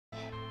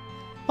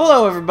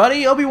Hello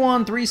everybody,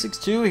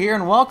 Obi-Wan362 here,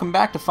 and welcome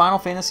back to Final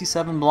Fantasy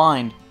VII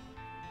Blind.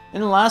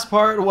 In the last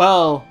part,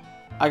 well,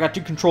 I got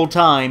to control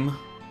time.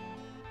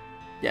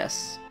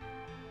 Yes.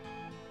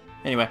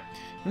 Anyway,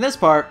 in this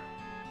part,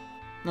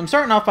 I'm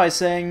starting off by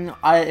saying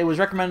it was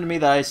recommended to me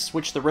that I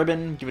switch the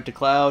ribbon, give it to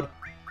Cloud.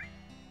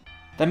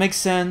 That makes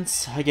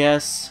sense, I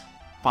guess.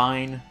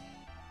 Fine.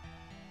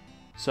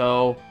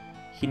 So,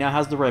 he now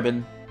has the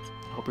ribbon.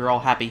 I hope you're all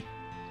happy.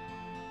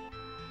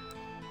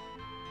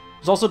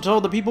 I was also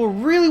told that people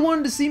really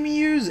wanted to see me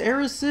use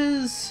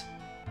Eris's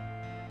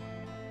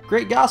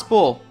Great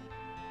Gospel.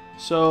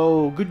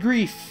 So, good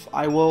grief,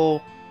 I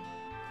will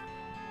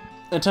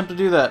attempt to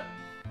do that.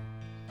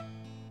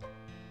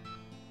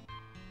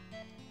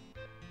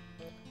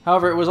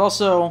 However, it was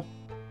also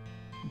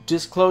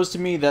disclosed to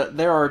me that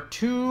there were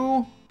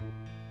two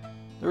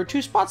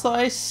spots that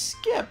I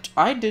skipped.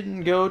 I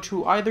didn't go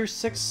to either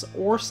 6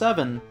 or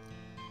 7.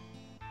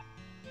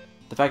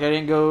 The fact I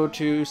didn't go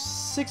to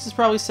 6 is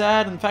probably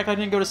sad, and the fact I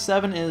didn't go to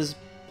 7 is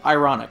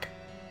ironic.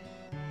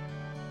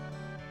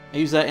 I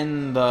used that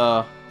in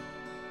the...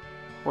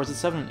 or is it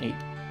 7 and 8?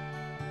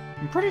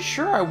 I'm pretty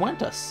sure I went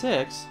to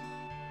 6.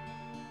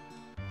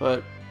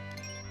 But...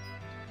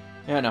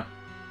 yeah, no.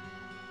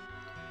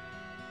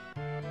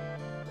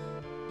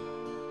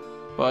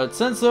 But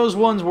since those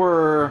ones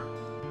were...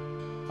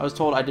 I was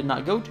told I did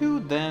not go to,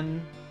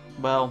 then...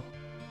 well...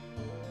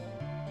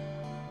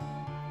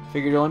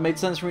 figured it only made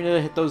sense for me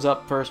to hit those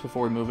up first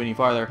before we move any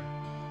farther.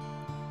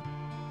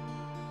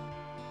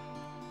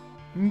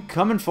 I'm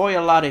coming for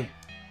you, laddie.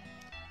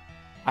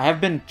 I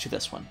have been to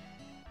this one.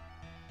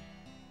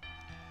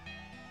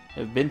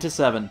 I've been to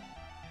 7.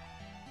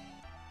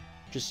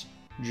 Just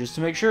to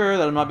make sure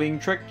that I'm not being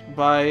tricked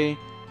by...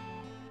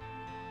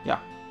 yeah.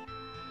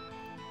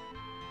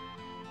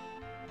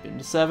 Been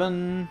to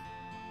 7.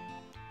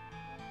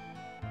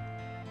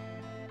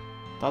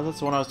 Thought that's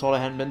the one I was told I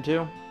hadn't been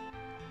to.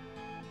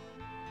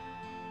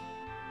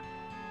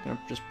 Gonna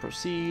just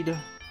proceed.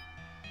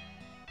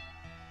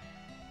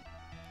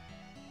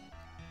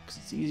 Because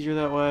it's easier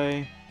that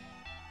way.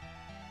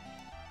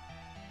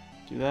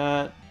 Do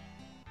that.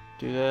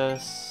 Do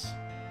this.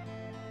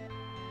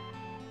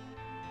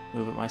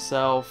 Move it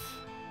myself.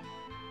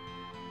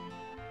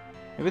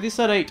 Maybe they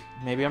said 8.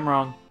 Maybe I'm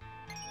wrong.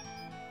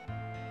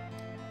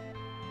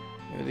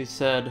 Maybe they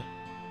said...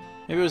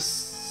 maybe it was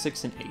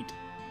 6 and 8.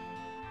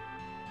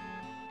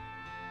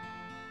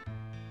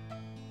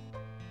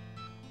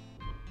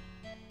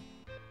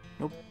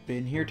 Nope,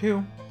 been here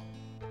too.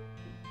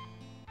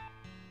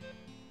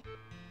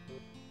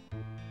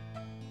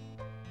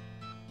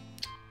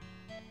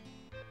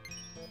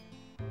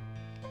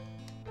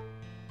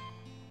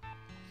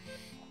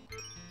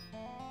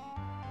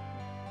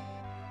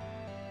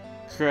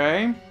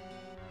 Okay.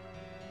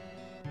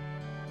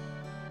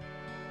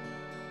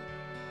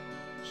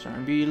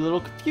 Starting to be a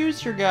little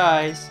confused here,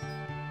 guys.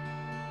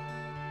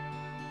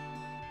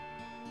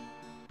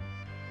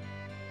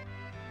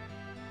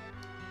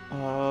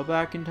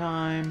 Back in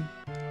time.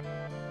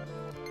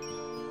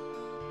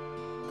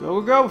 Go,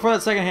 go, go before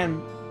that second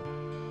hand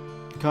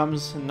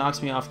comes and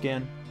knocks me off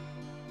again.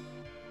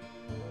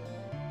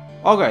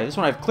 Okay, this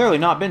one I've clearly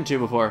not been to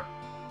before.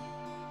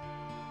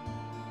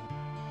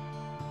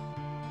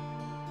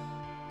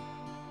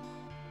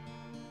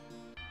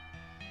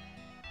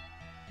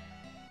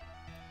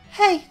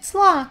 Hey, it's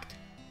locked.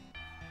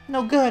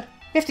 No good.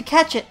 We have to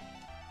catch it.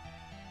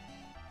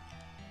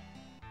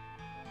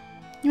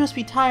 You must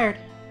be tired.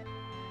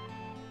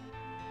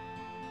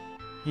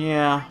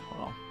 Yeah,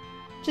 well.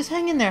 Just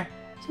hang in there.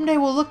 Someday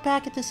we'll look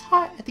back at these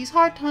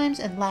hard times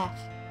and laugh.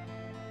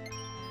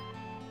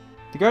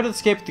 The guard that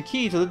escaped the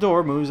key to the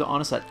door moves on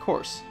a set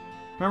course.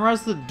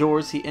 Memorize the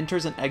doors he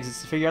enters and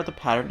exits to figure out the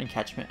pattern and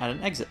catch him at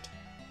an exit.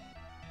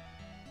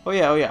 Oh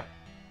yeah.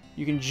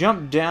 You can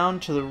jump down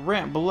to the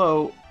ramp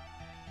below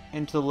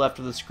and to the left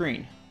of the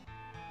screen.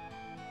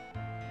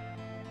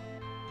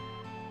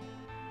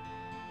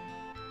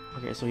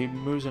 Okay, so he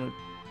moves in a...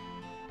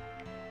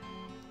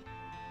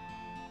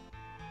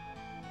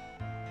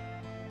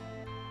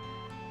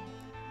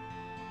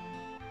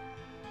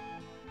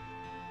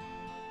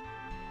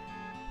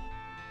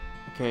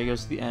 okay, he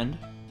goes to the end.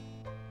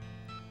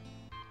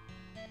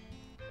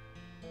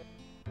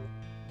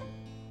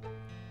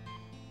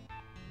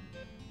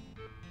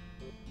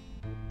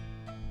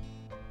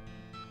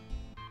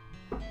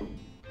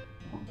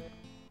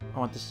 I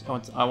want this.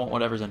 I want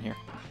whatever's in here.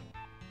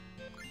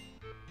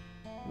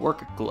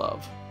 Work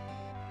glove.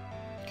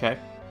 Okay.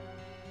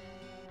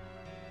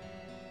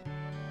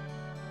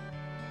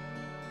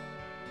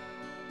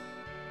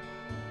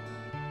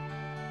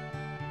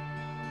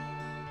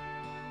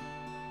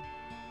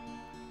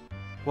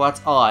 Well,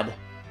 that's odd.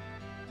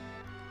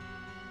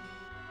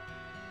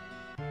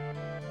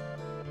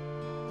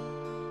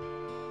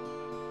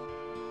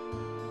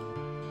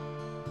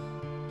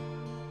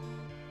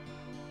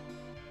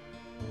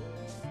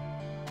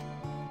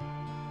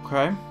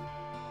 Okay.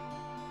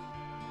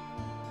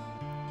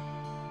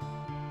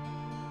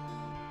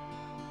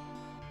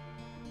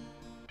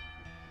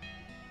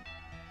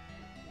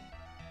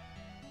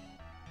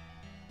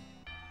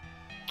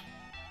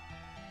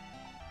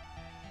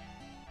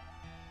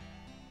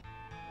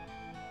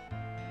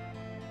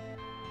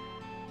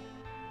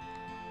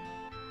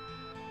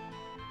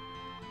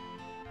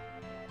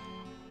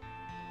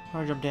 How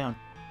do I jump down?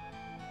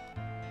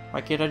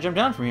 Why can't I jump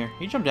down from here?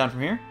 You jump down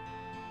from here.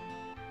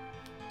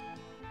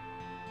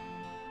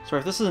 Sorry,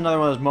 if this is another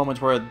one of those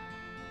moments where...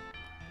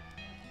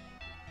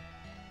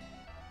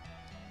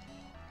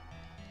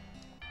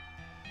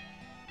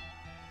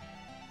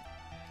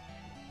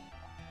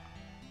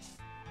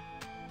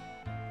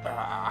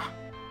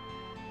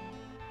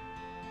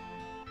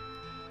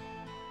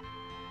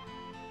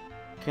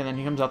 Okay, then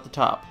he comes out the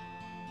top.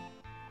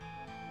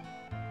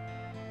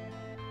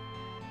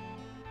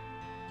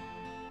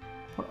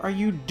 What are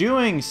you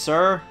doing,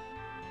 sir?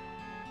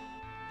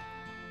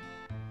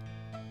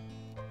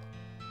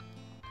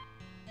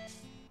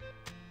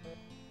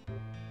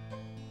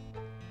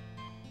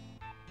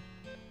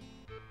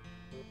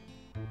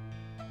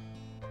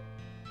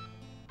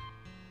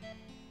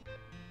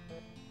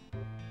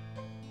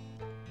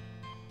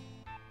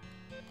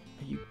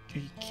 Are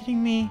you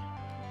kidding me?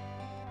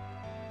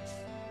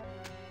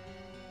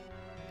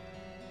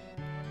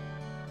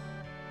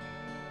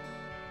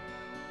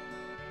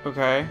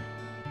 Okay.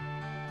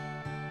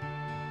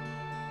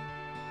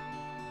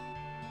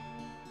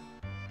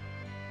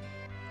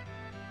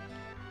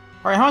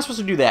 Alright, how am I supposed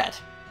to do that?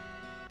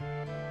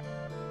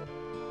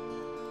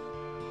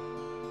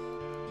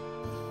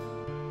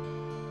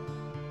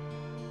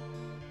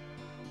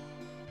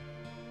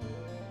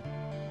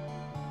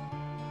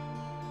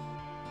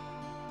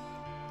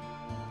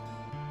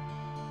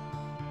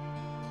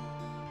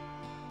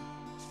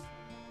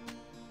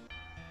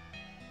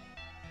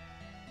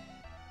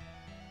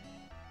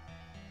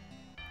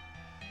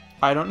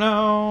 I don't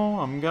know.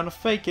 I'm gonna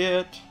fake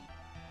it.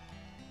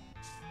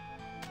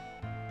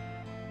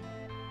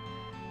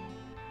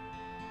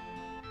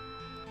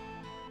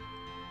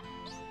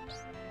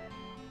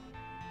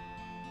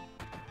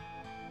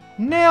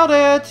 Nailed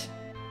it!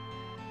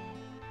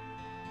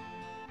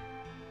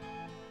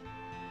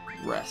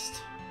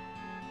 Rest.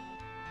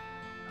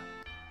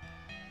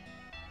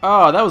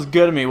 Oh, that was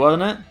good of me,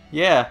 wasn't it?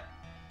 Yeah.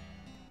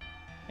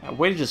 Yeah,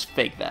 way to just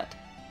fake that.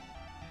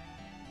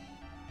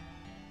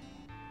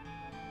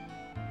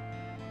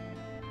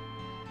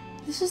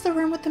 This is the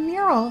room with the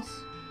murals.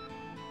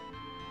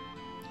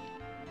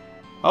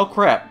 Oh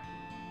crap.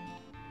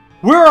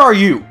 Where are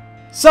you?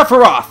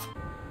 Sephiroth!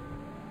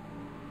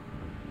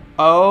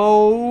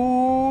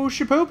 Oh,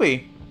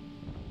 shapoopy.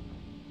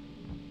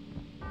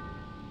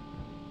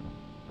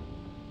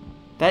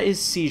 That is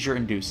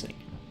seizure-inducing.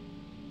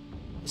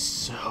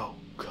 So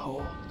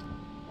cold.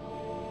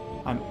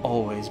 I'm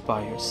always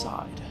by your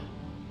side.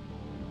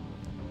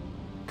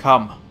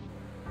 Come.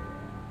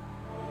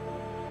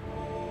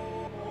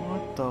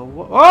 What the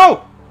what?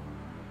 Oh!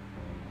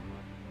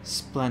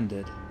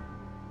 Splendid.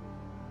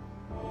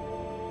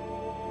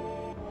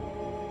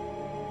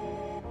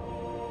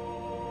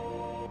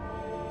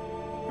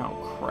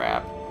 Oh,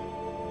 crap.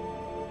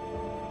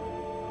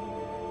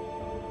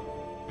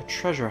 A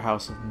treasure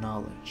house of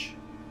knowledge.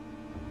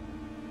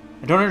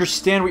 I don't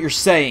understand what you're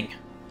saying.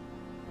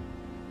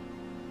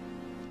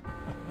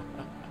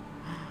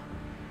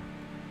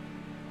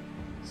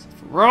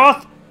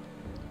 Sephiroth?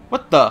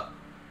 What the?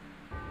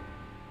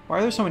 Why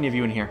are there so many of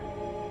you in here?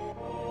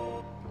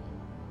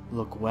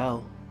 Look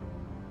well.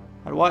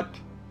 At what?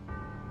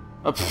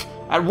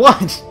 At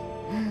what?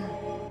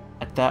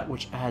 At that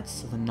which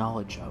adds to the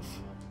knowledge of.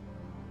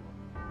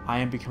 I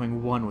am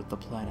becoming one with the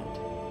planet.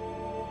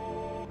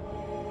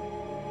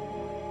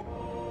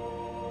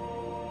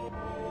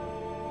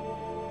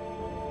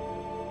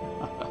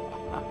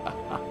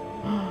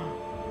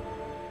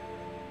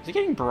 Is it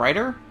getting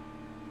brighter?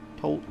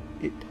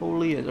 It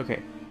totally is.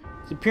 Okay.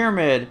 It's a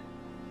pyramid,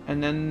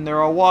 and then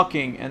they're all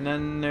walking, and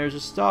then there's a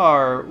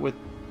star with...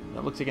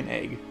 that looks like an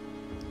egg.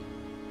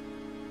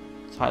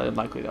 It's highly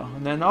unlikely, though.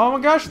 And then, oh my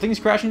gosh, the thing's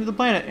crashing into the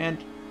planet,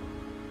 and...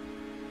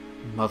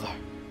 Mother,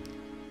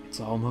 it's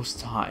almost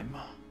time.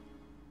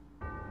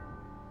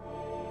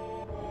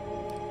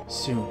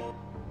 Soon,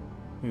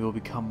 we will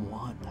become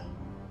one.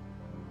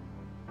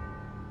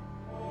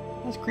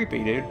 That's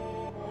creepy, dude.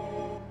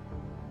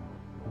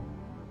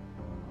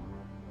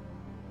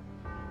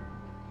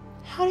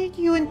 How did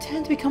you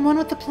intend to become one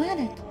with the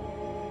planet?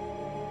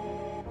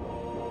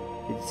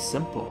 It's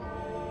simple.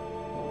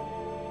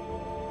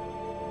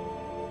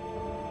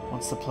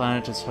 Once the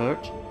planet is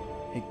hurt,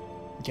 it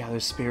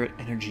gathers spirit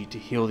energy to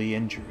heal the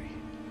injury.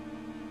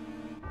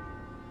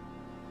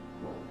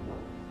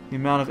 The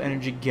amount of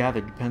energy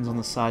gathered depends on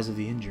the size of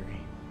the injury.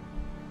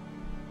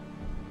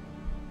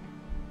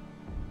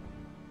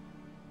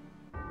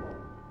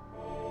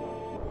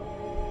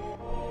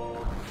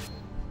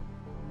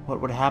 What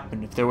would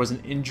happen if there was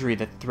an injury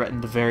that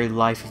threatened the very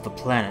life of the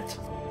planet?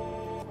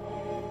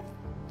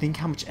 Think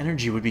how much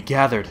energy would be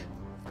gathered.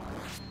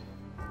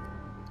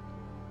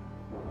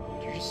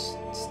 Did you just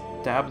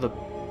stab the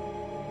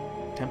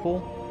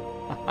temple?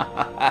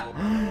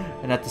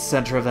 And at the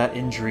center of that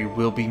injury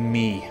will be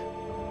me.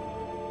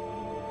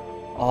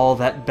 All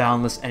that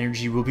boundless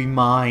energy will be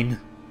mine.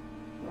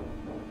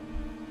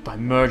 By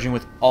merging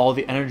with all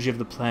the energy of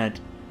the planet,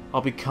 I'll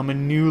become a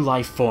new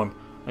life form,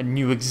 a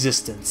new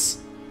existence.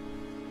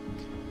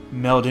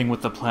 Melding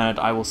with the planet,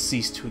 I will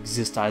cease to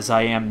exist as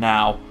I am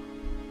now,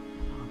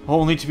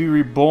 only to be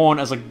reborn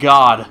as a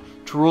god,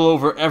 to rule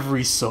over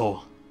every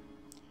soul.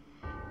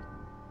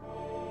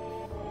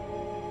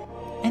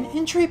 An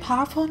injury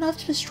powerful enough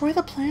to destroy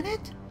the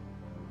planet?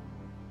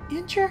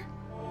 Injure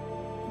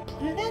the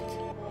planet?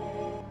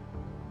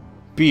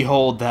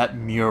 Behold that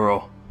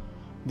mural.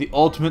 The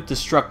ultimate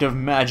destructive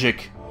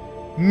magic.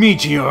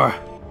 Meteor!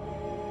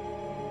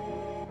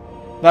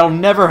 That'll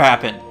never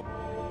happen.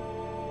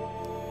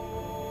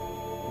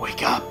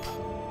 Wake up.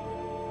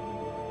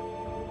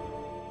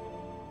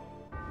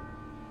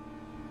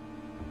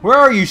 Where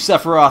are you,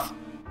 Sephiroth?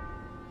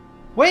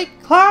 Wait,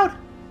 Cloud!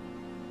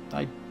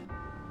 I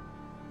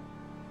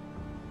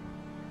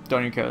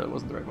don't even care that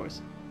wasn't the right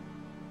voice.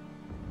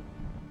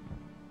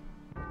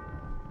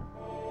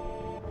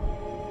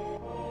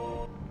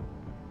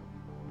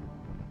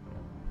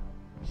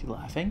 Is he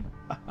laughing?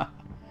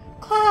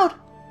 Cloud!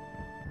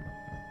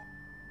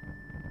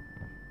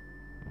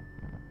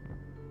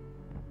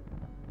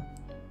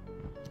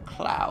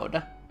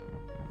 Cloud,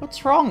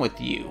 what's wrong with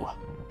you?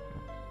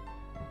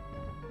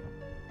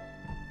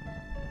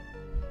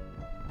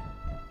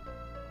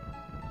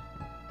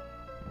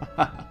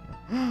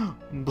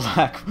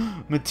 Black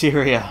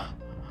Materia.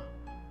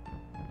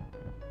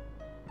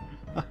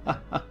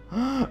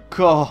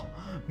 Call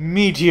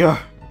Meteor.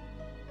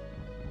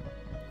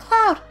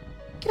 Cloud,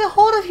 get a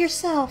hold of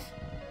yourself.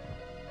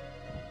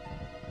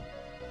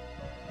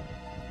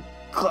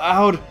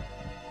 Cloud.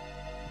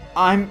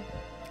 I'm...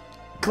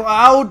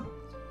 Cloud?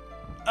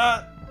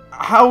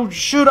 How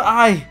should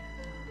I?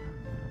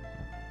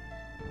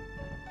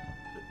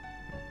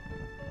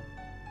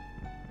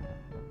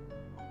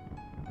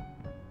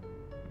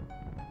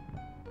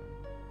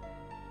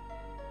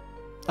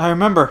 I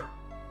remember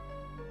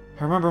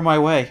my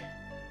way.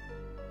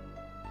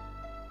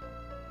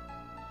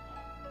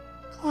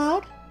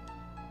 Cloud?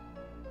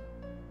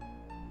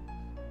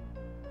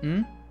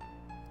 Hmm?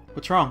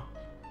 What's wrong?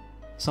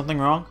 Something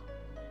wrong?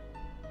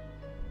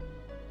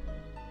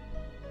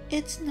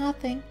 It's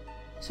nothing,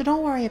 so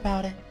don't worry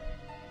about it.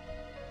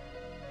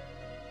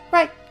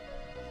 Right,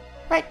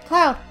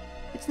 Cloud.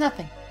 It's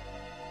nothing.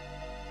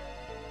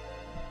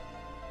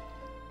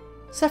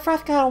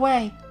 Sephiroth got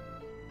away.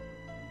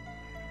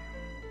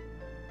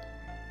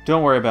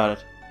 Don't worry about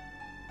it.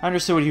 I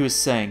understood what he was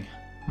saying.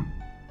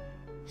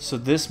 So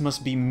this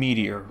must be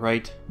Meteor,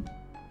 right?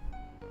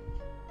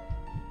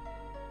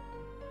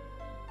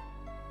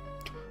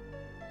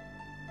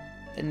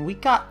 Then we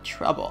got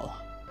trouble.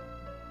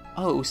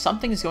 Oh,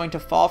 something is going to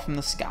fall from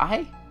the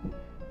sky?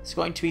 It's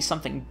going to be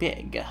something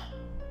big.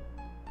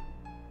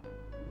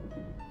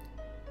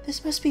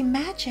 This must be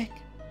magic.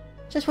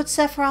 Just what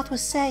Sephiroth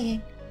was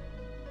saying.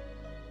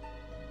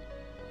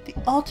 The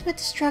ultimate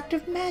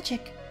destructive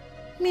magic.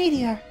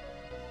 Meteor.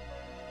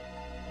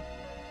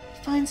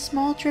 It finds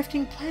small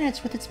drifting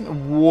planets with its...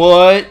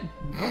 What?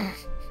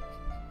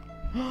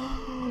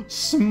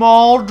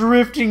 Small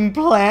drifting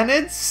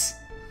planets?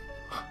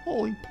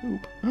 Holy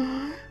poop.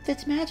 With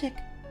its magic.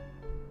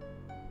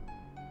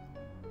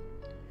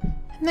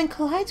 And then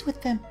collides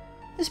with them.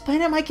 This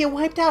planet might get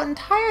wiped out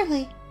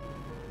entirely.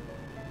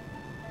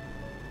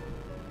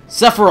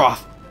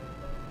 Sephiroth!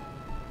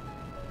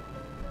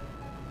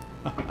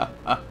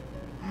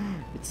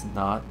 It's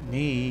not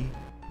me.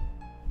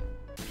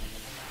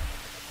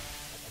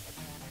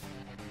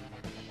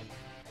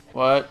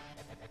 What?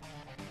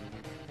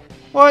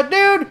 What,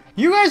 dude?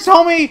 You guys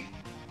told me...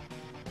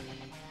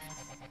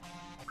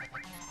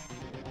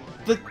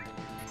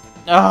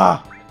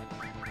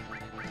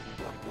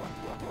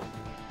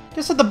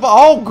 They said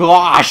oh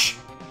gosh!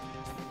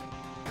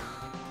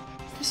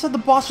 They said the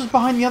boss was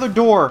behind the other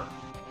door.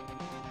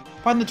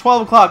 Behind the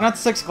 12 o'clock, not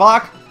 6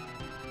 o'clock.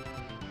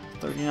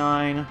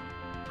 39.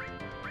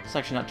 It's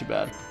actually not too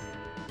bad.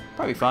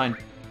 Probably fine.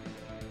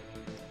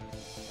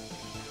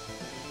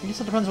 I guess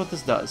it depends what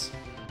this does.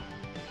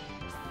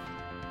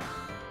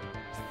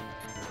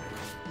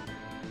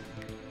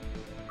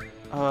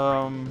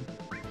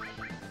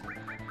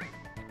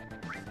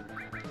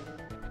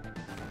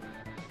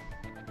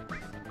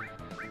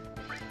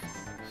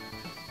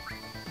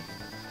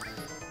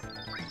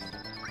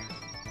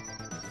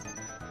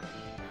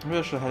 Maybe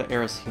I should have had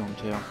Eris heal him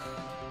too,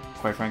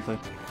 quite frankly.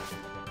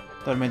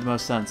 That would have made the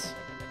most sense.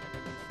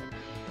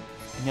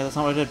 And yeah, that's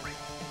not what I did.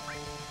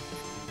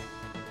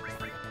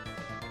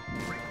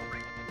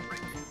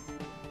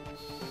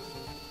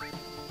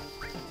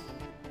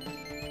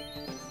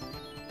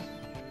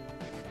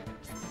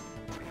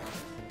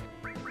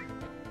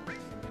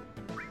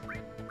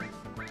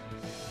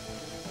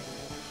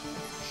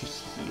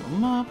 Just heal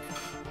him up.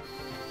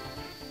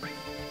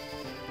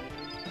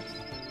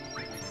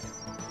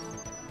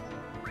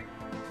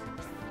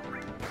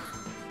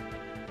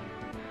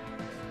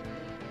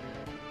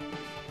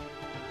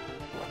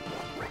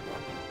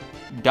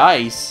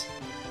 Dice?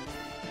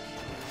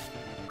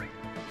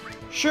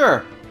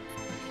 Sure.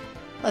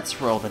 Let's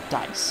roll the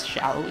dice,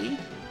 shall we?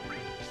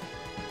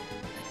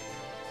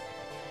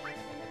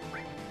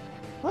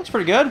 Looks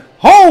pretty good.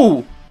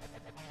 Oh!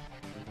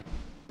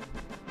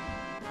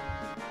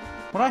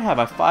 What do I have?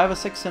 A 5, a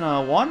 6, and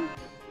a 1?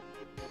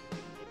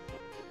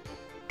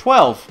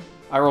 12.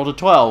 I rolled a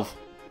 12.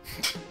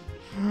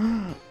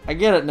 I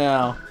get it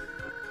now.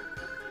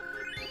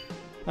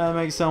 That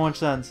makes so much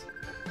sense.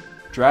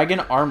 Dragon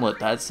Armlet.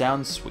 That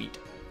sounds sweet.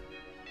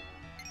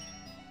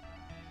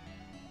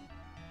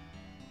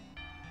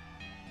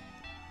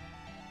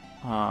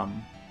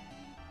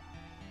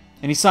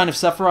 Any sign of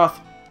Sephiroth?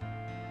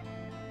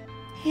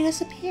 He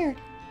disappeared.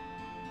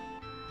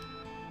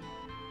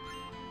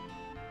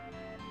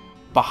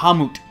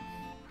 Bahamut.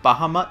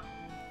 Bahamut.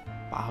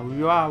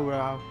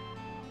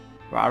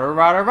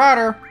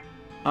 Rider.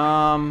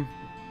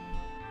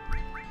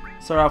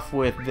 Start off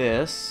with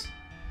this.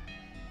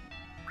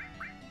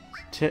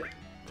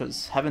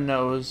 Because heaven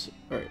knows.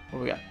 Alright, what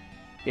do we got?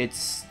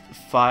 It's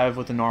 5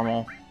 with the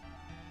normal.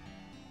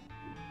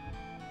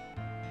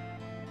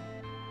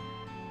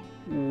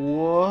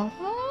 What?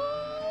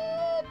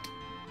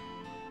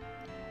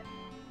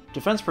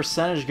 Defense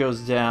percentage goes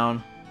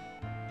down.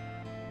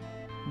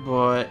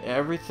 But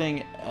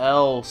everything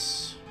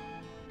else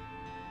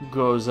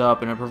goes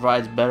up, and it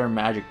provides better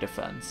magic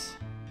defense.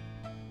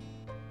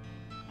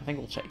 I think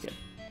we'll take it.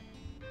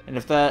 And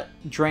if that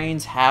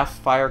drains half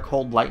fire,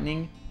 cold,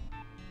 lightning,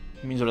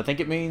 it means what I think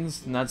it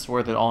means, then that's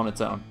worth it all on its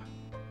own.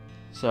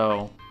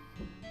 So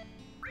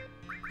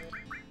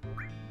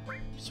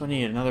I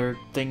need another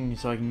thing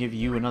so I can give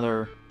you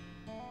another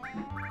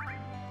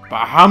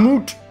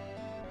Bahamut.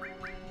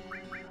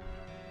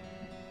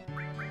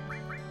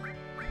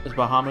 Is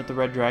Bahamut the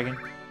red dragon?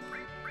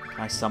 Can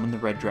I summon the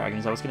red dragon?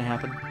 Is that what's gonna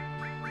happen?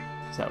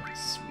 Because that would be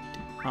sweet.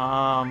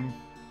 I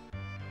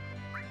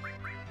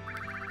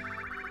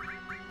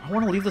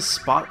want to leave the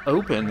spot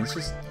open. It's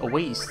just a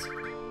waste.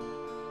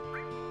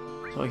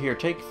 So here,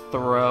 take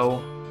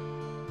throw.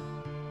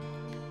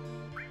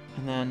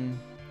 And then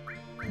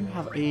you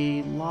have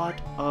a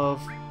lot of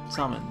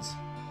summons.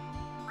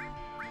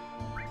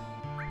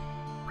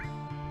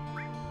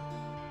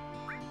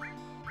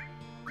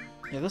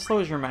 Yeah, this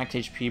lowers your max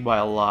HP by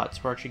a lot,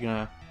 so we're actually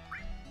gonna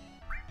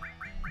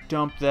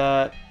dump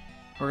that.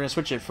 We're gonna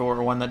switch it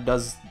for one that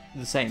does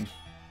the same.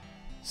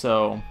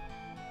 So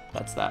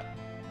that's that.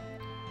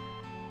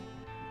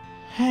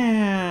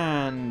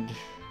 And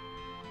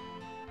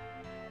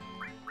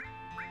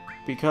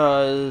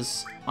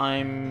because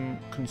I'm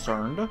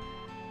concerned,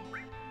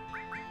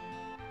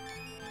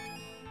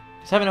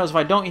 because heaven knows if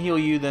I don't heal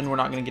you, then we're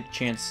not gonna get a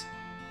chance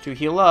to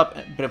heal up.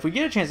 But if we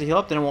get a chance to heal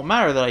up, then it won't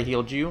matter that I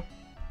healed you.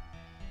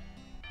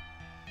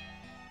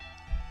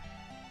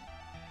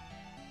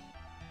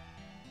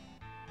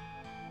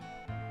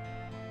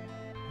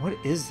 What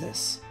is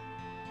this?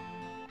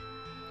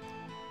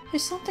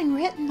 There's something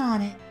written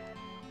on it.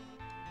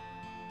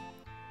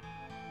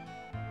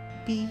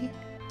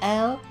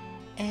 BLACKMATERIA.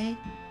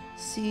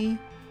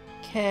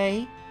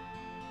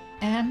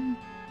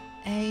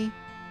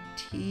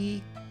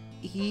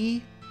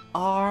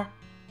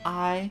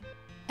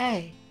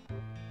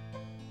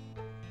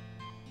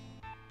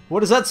 What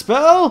does that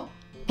spell?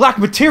 Black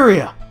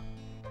Materia!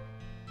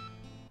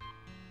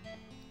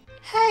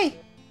 Hey!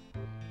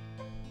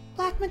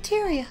 Black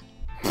Materia.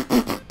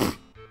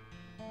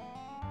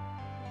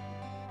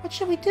 What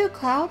should we do,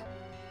 Cloud?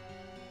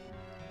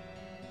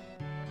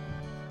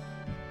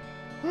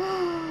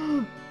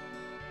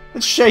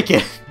 Let's shake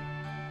it!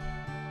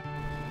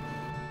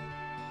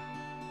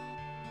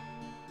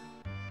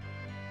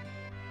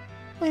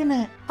 Wait a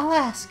minute, I'll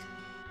ask.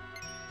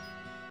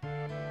 I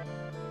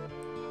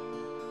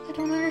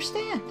don't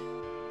understand.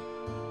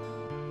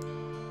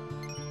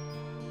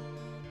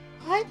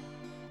 What?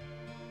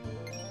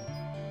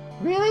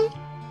 Really?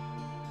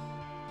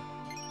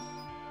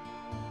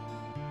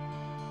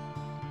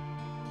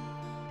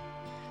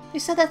 They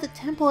said that the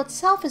temple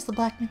itself is the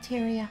black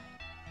materia.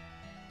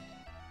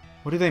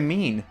 What do they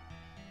mean?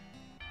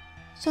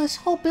 So this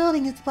whole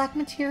building is the black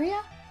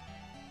materia?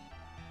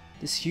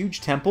 This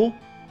huge temple?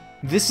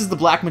 This is the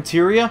Black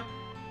Materia?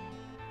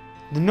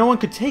 Then no one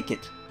could take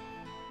it.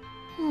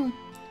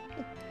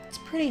 It's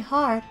pretty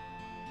hard.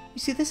 You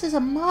see, this is a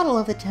model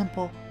of the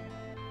temple.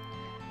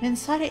 And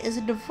inside it is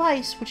a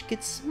device which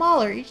gets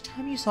smaller each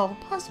time you solve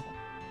a puzzle.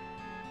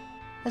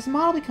 As the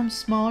model becomes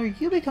smaller,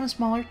 you become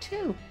smaller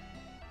too.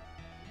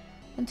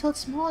 Until it's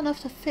small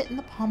enough to fit in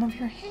the palm of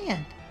your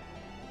hand.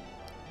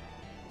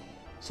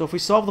 So if we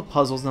solve the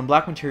puzzles, then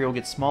Black Materia will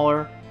get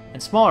smaller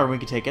and smaller and we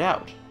can take it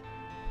out.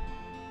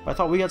 But I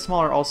thought we got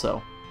smaller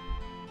also.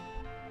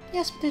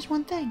 Yes, but there's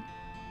one thing.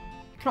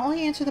 You can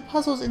only answer the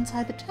puzzles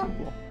inside the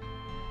temple.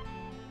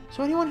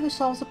 So anyone who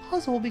solves the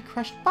puzzle will be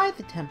crushed by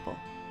the temple.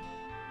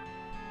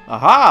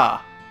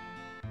 Aha!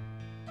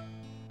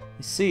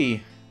 I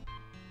see.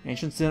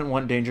 Ancients didn't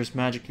want dangerous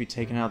magic to be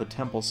taken out of the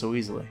temple so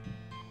easily.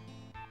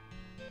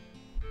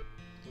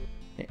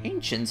 The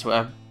Ancients were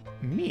a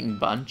mean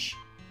bunch.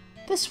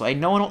 This way,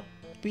 no one will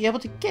be able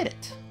to get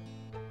it.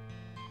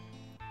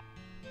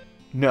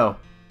 No.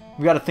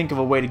 We gotta think of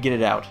a way to get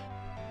it out.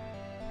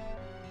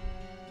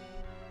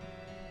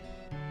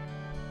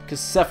 Because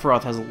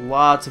Sephiroth has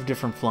lots of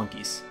different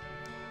flunkies.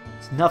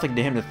 It's nothing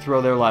to him to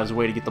throw their lives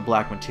away to get the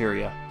Black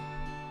Materia.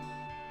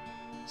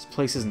 This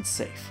place isn't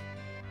safe.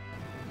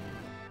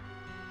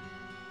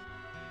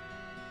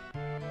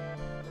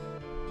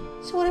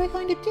 So what are we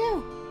going to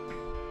do?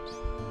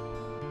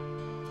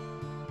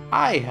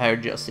 I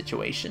heard your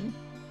situation.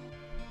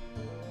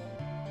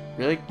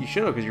 Really? You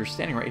should have, because you're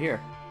standing right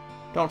here.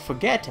 Don't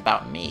forget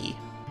about me.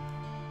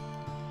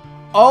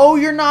 Oh,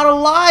 you're not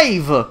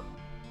alive!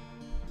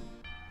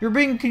 You're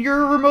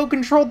a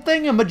remote-controlled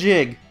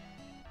thingamajig.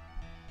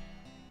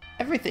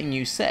 Everything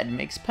you said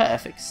makes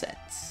perfect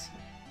sense.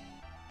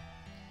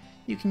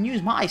 You can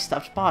use my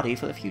stuffed body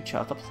for the future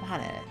of the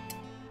planet.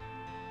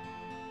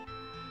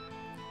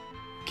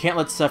 Can't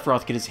let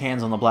Sephiroth get his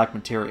hands on the black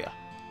materia.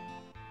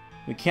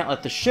 We can't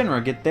let the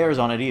Shinra get theirs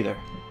on it either.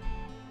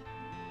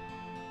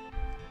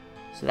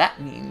 So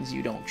that means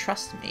you don't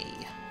trust me.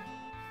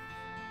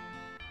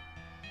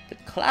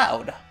 But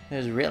Cloud,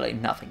 there's really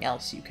nothing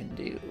else you can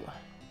do.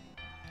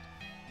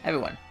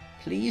 Everyone,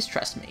 please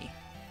trust me.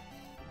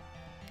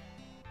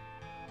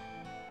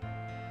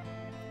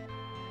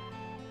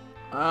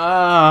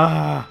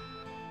 No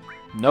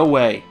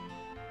way.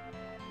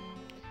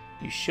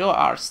 You sure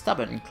are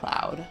stubborn,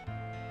 Cloud.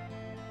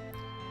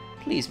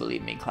 Please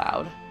believe me,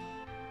 Cloud.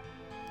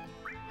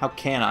 How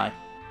can I?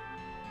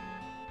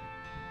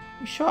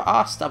 You sure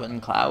are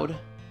stubborn, Cloud.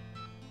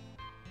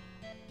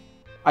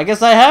 I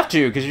guess I have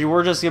to, because you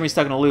were just gonna be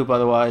stuck in a loop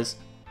otherwise.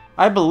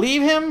 I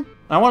believe him.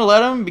 I want to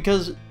let him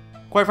because,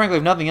 quite frankly,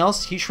 if nothing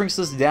else, he shrinks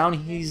this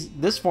down.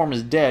 This form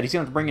is dead. He's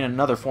gonna have to bring in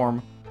another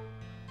form.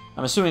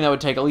 I'm assuming that would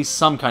take at least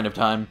some kind of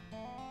time.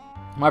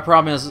 My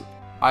problem is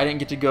I didn't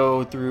get to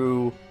go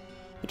through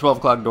the 12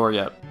 o'clock door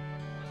yet.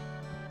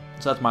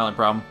 So that's my only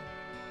problem.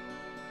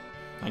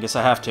 I guess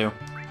I have to.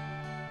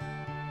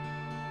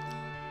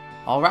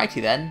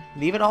 Alrighty then,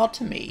 leave it all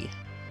to me.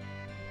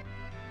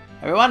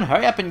 Everyone,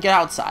 hurry up and get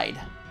outside.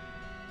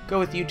 Go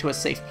with you to a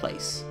safe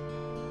place.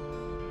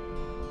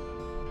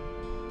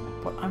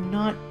 But I'm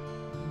not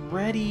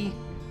ready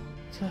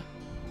to...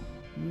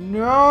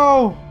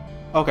 No!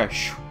 Okay,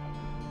 shh.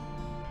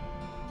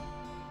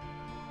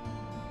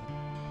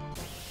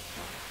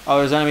 Oh,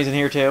 there's enemies in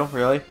here too?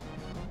 Really?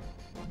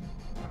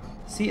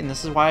 See, and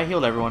this is why I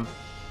healed everyone.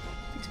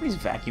 I think somebody's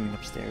vacuuming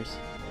upstairs.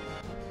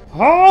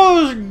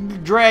 Oh, those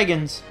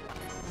dragons!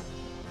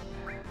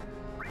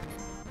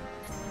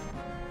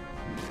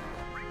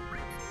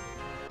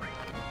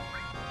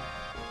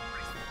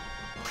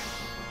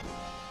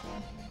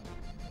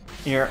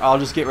 Here, I'll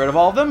just get rid of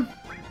all of them.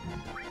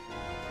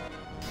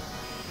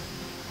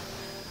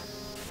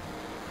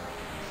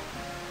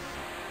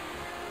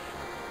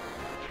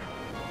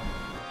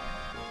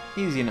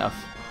 Easy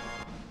enough.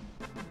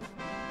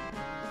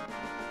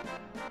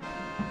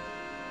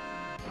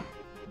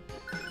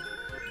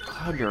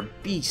 God, you're a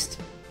beast.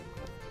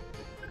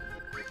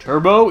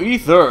 Turbo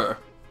Ether!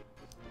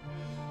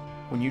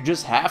 When you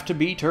just have to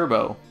be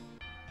Turbo.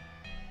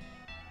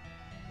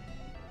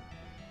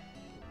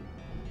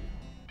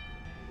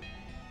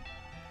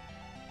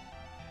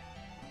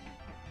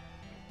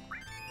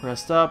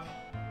 Rest up.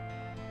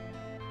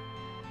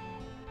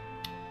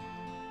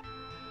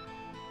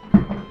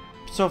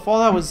 So if all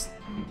that was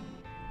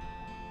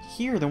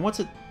here, then what's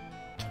at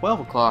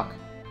 12 o'clock?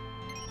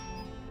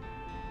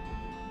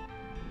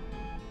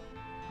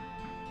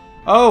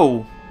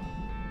 Oh!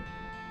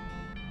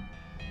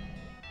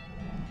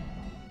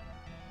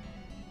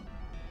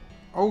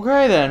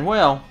 Okay then,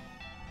 well.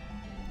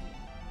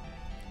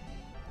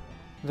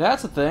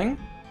 That's a thing.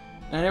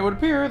 And it would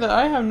appear that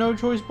I have no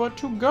choice but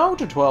to go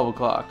to 12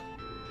 o'clock.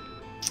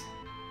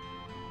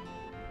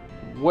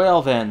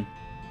 Well then.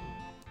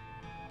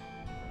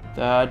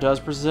 That does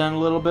present a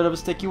little bit of a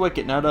sticky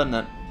wicket now, doesn't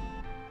it?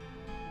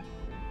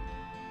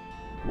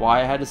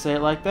 Why I had to say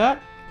it like that?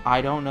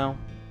 I don't know.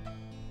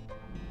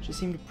 Just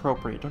seemed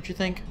appropriate, don't you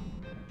think?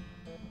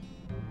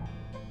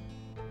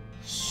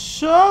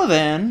 So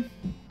then...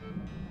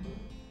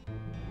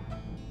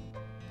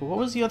 But what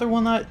was the other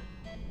one that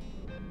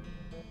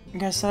you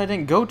guys said I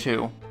didn't go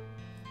to?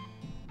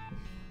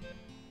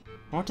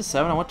 I went to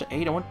 7, I went to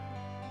 8, I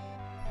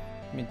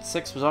mean,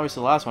 6 was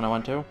obviously the last one I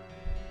went to.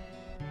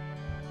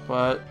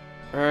 But,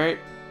 alright.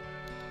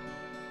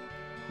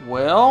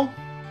 Well...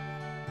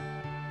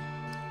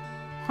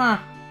 Huh.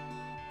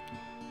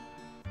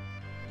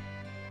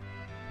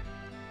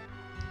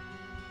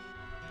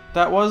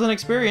 That was an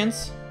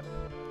experience.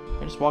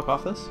 Can I just walk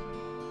off this?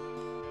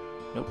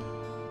 Nope.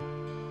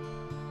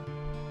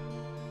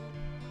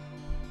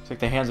 Looks like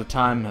the hands of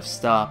time have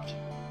stopped.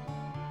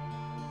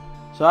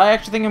 So I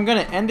actually think I'm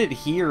gonna end it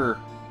here.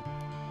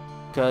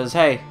 Because,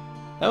 hey,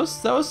 that was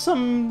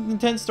some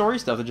intense story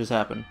stuff that just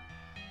happened.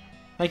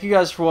 Thank you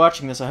guys for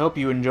watching this. I hope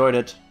you enjoyed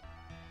it.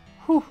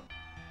 Whew.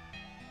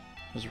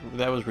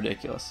 That was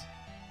ridiculous.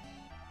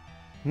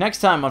 Next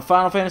time on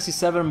Final Fantasy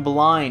VII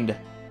Blind.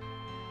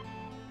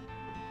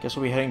 Guess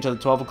we'll be heading to the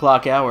 12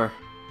 o'clock hour.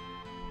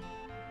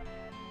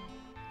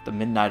 The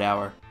midnight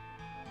hour.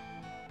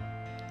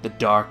 The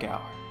dark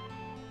hour.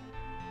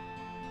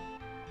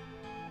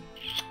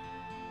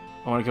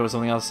 I want to go with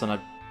something else and I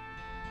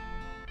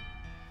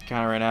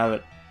kind of ran out of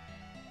it.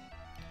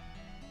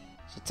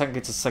 So technically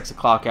it's a 6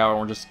 o'clock hour,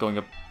 and we're just going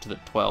up to the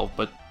 12.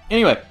 But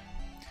anyway,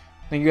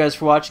 thank you guys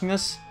for watching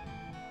this,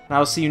 and I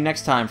will see you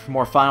next time for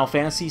more Final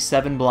Fantasy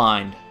VII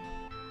Blind.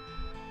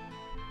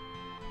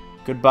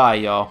 Goodbye,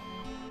 y'all.